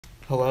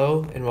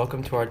Hello and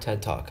welcome to our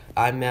TED Talk.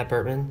 I'm Matt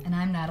Bertman. And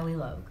I'm Natalie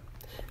Logue.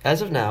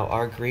 As of now,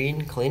 our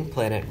green, clean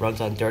planet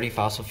runs on dirty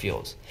fossil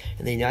fuels.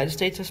 In the United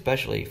States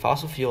especially,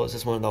 fossil fuels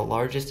is one of the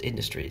largest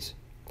industries.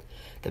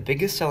 The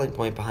biggest selling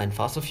point behind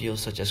fossil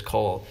fuels such as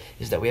coal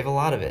is that we have a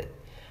lot of it.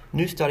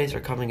 New studies are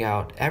coming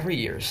out every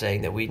year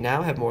saying that we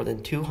now have more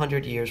than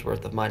 200 years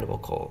worth of mineable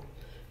coal.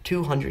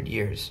 200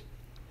 years.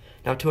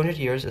 Now 200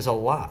 years is a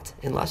lot,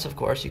 unless of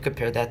course you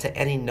compare that to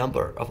any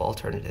number of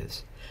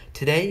alternatives.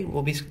 Today,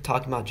 we'll be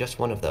talking about just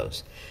one of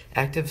those,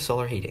 active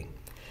solar heating.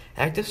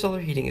 Active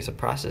solar heating is a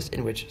process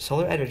in which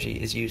solar energy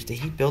is used to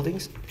heat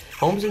buildings,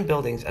 homes and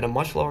buildings at a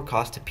much lower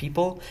cost to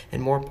people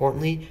and more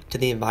importantly, to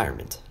the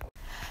environment.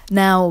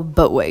 Now,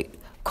 but wait.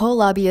 Coal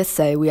lobbyists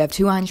say we have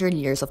 200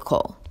 years of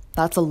coal.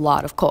 That's a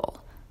lot of coal.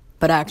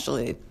 But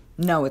actually,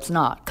 no, it's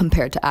not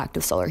compared to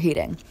active solar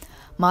heating.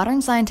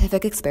 Modern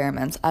scientific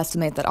experiments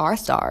estimate that our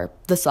star,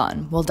 the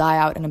sun, will die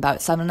out in about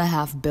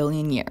 7.5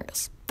 billion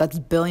years. That's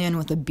billion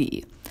with a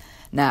B.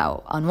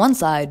 Now, on one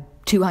side,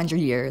 200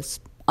 years,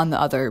 on the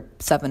other,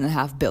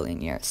 7.5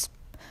 billion years.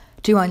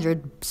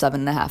 200,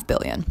 7.5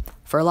 billion.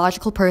 For a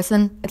logical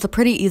person, it's a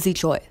pretty easy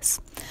choice.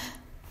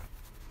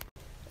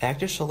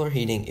 Active solar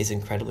heating is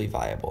incredibly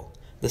viable.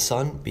 The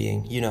sun,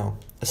 being,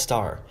 a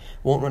star,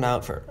 won't run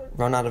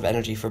out of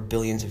energy for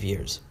billions of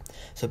years.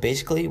 So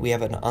basically, we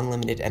have an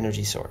unlimited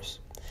energy source.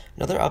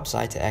 Another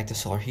upside to active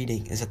solar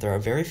heating is that there are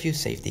very few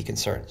safety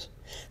concerns.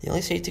 The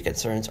only safety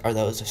concerns are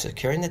those of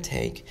securing the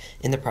tank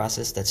in the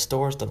process that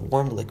stores the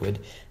warm liquid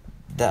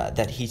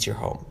that heats your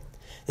home.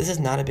 This is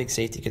not a big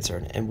safety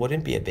concern and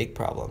wouldn't be a big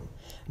problem.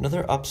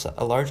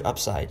 A large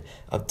upside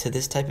to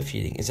this type of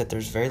heating is that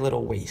there's very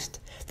little waste.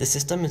 The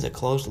system is a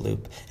closed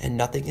loop and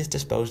nothing is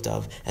disposed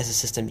of as the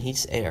system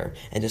heats air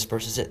and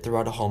disperses it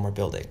throughout a home or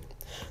building.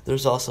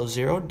 There's also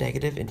zero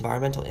negative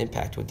environmental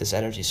impact with this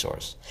energy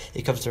source.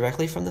 It comes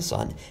directly from the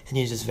sun and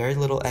uses very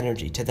little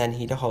energy to then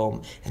heat a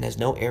home and has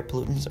no air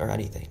pollutants or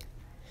anything.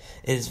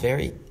 It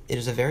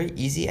is a very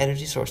easy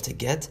energy source to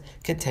get,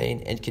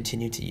 contain, and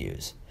continue to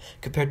use.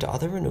 Compared to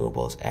other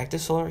renewables,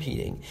 active solar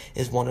heating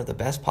is one of the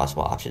best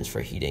possible options for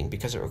heating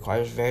because it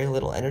requires very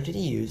little energy to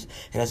use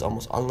and has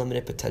almost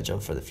unlimited potential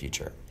for the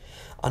future.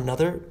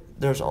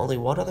 There's only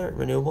one other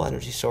renewable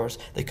energy source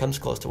that comes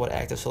close to what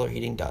active solar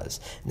heating does,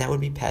 and that would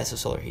be passive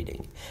solar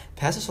heating.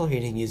 Passive solar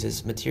heating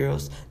uses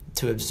materials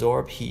to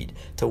absorb heat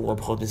to warm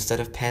homes instead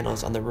of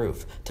panels on the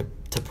roof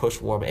to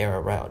push warm air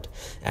around.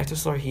 Active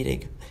solar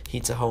heating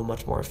heats a home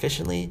much more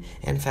efficiently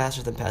and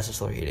faster than passive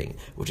solar heating,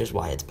 which is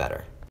why it's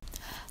better.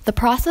 The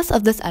process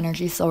of this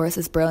energy source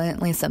is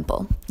brilliantly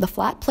simple. The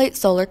flat plate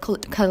solar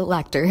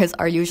collectors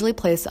are usually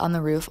placed on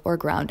the roof or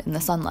ground in the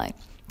sunlight.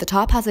 The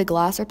top has a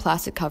glass or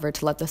plastic cover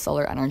to let the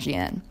solar energy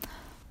in.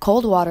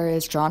 Cold water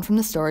is drawn from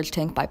the storage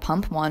tank by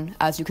pump 1,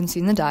 as you can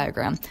see in the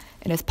diagram,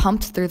 and is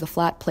pumped through the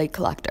flat plate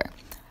collector.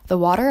 The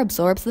water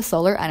absorbs the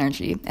solar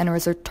energy and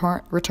is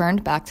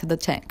returned back to the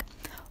tank.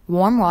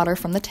 Warm water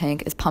from the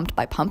tank is pumped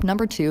by pump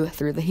number 2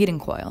 through the heating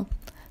coil.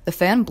 The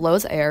fan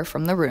blows air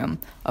from the room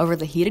over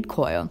the heated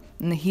coil,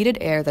 and the heated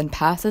air then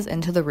passes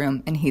into the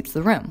room and heats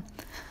the room.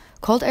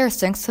 Cold air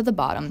sinks to the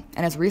bottom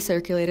and is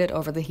recirculated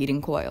over the heating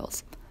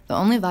coils. The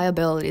only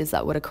viabilities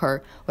that would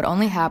occur would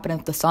only happen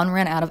if the sun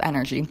ran out of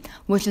energy,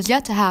 which is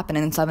yet to happen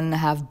in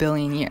 7.5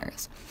 billion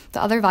years.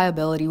 The other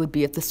viability would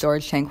be if the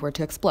storage tank were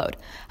to explode.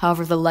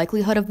 However, the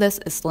likelihood of this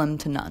is slim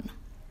to none.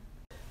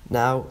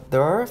 Now,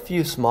 there are a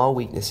few small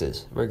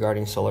weaknesses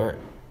regarding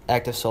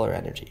active solar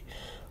energy.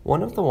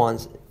 One of the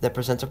ones that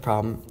presents a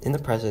problem in the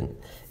present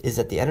is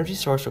that the energy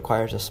source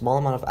requires a small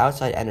amount of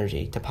outside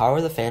energy to power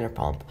the fan or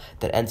pump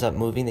that ends up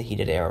moving the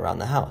heated air around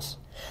the house.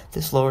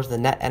 This lowers the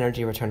net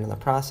energy return in the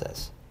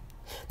process.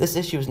 This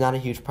issue is not a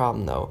huge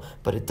problem though,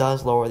 but it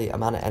does lower the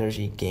amount of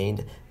energy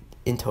gained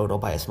in total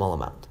by a small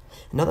amount.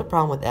 Another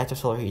problem with active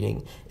solar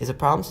heating is a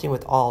problem seen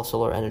with all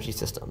solar energy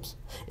systems.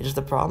 It is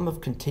the problem of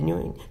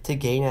continuing to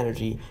gain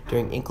energy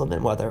during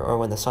inclement weather or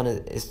when the sun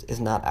is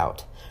not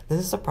out.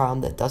 This is a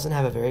problem that doesn't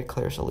have a very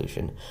clear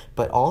solution,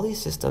 but all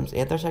these systems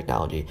and their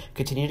technology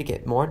continue to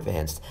get more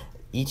advanced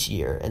each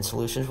year, and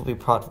solutions will be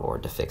brought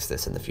forward to fix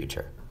this in the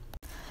future.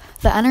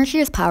 The energy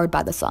is powered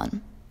by the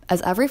sun.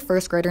 As every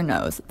first grader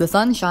knows, the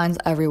sun shines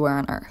everywhere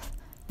on Earth.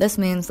 This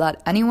means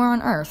that anywhere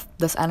on Earth,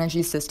 this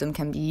energy system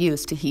can be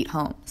used to heat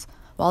homes.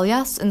 While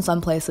yes, in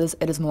some places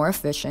it is more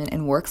efficient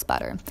and works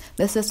better,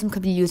 this system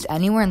could be used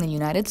anywhere in the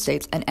United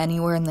States and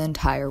anywhere in the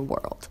entire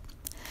world.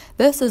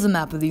 This is a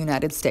map of the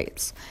United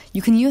States.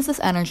 You can use this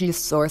energy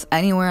source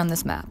anywhere on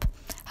this map.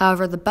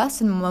 However, the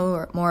best and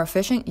more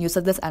efficient use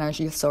of this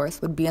energy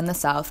source would be in the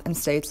South in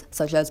states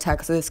such as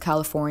Texas,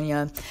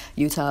 California,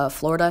 Utah,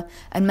 Florida,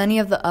 and many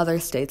of the other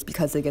states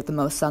because they get the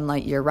most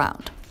sunlight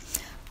year-round.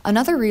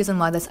 Another reason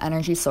why this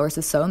energy source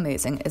is so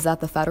amazing is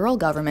that the federal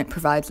government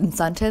provides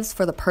incentives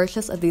for the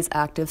purchase of these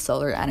active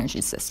solar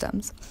energy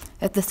systems.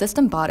 If the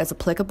system bought is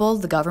applicable,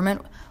 the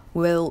government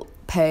will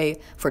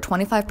pay for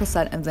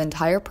 25% of the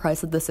entire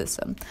price of the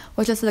system,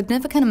 which is a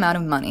significant amount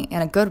of money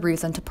and a good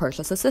reason to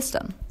purchase a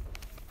system.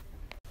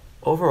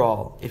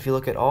 Overall, if you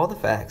look at all the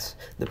facts,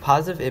 the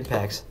positive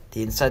impacts,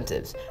 the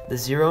incentives, the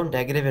zero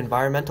negative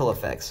environmental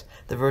effects,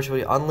 the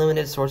virtually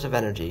unlimited source of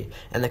energy,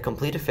 and the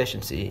complete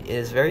efficiency, it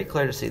is very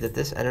clear to see that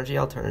this energy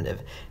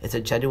alternative is a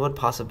genuine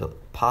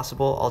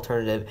possible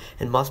alternative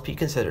and must be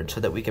considered so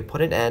that we can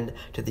put an end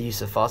to the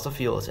use of fossil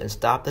fuels and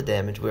stop the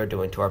damage we are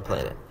doing to our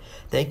planet.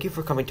 Thank you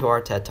for coming to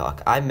our TED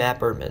Talk. I'm Matt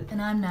Berman.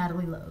 And I'm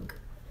Natalie Logue.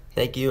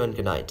 Thank you and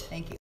good night.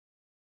 Thank you.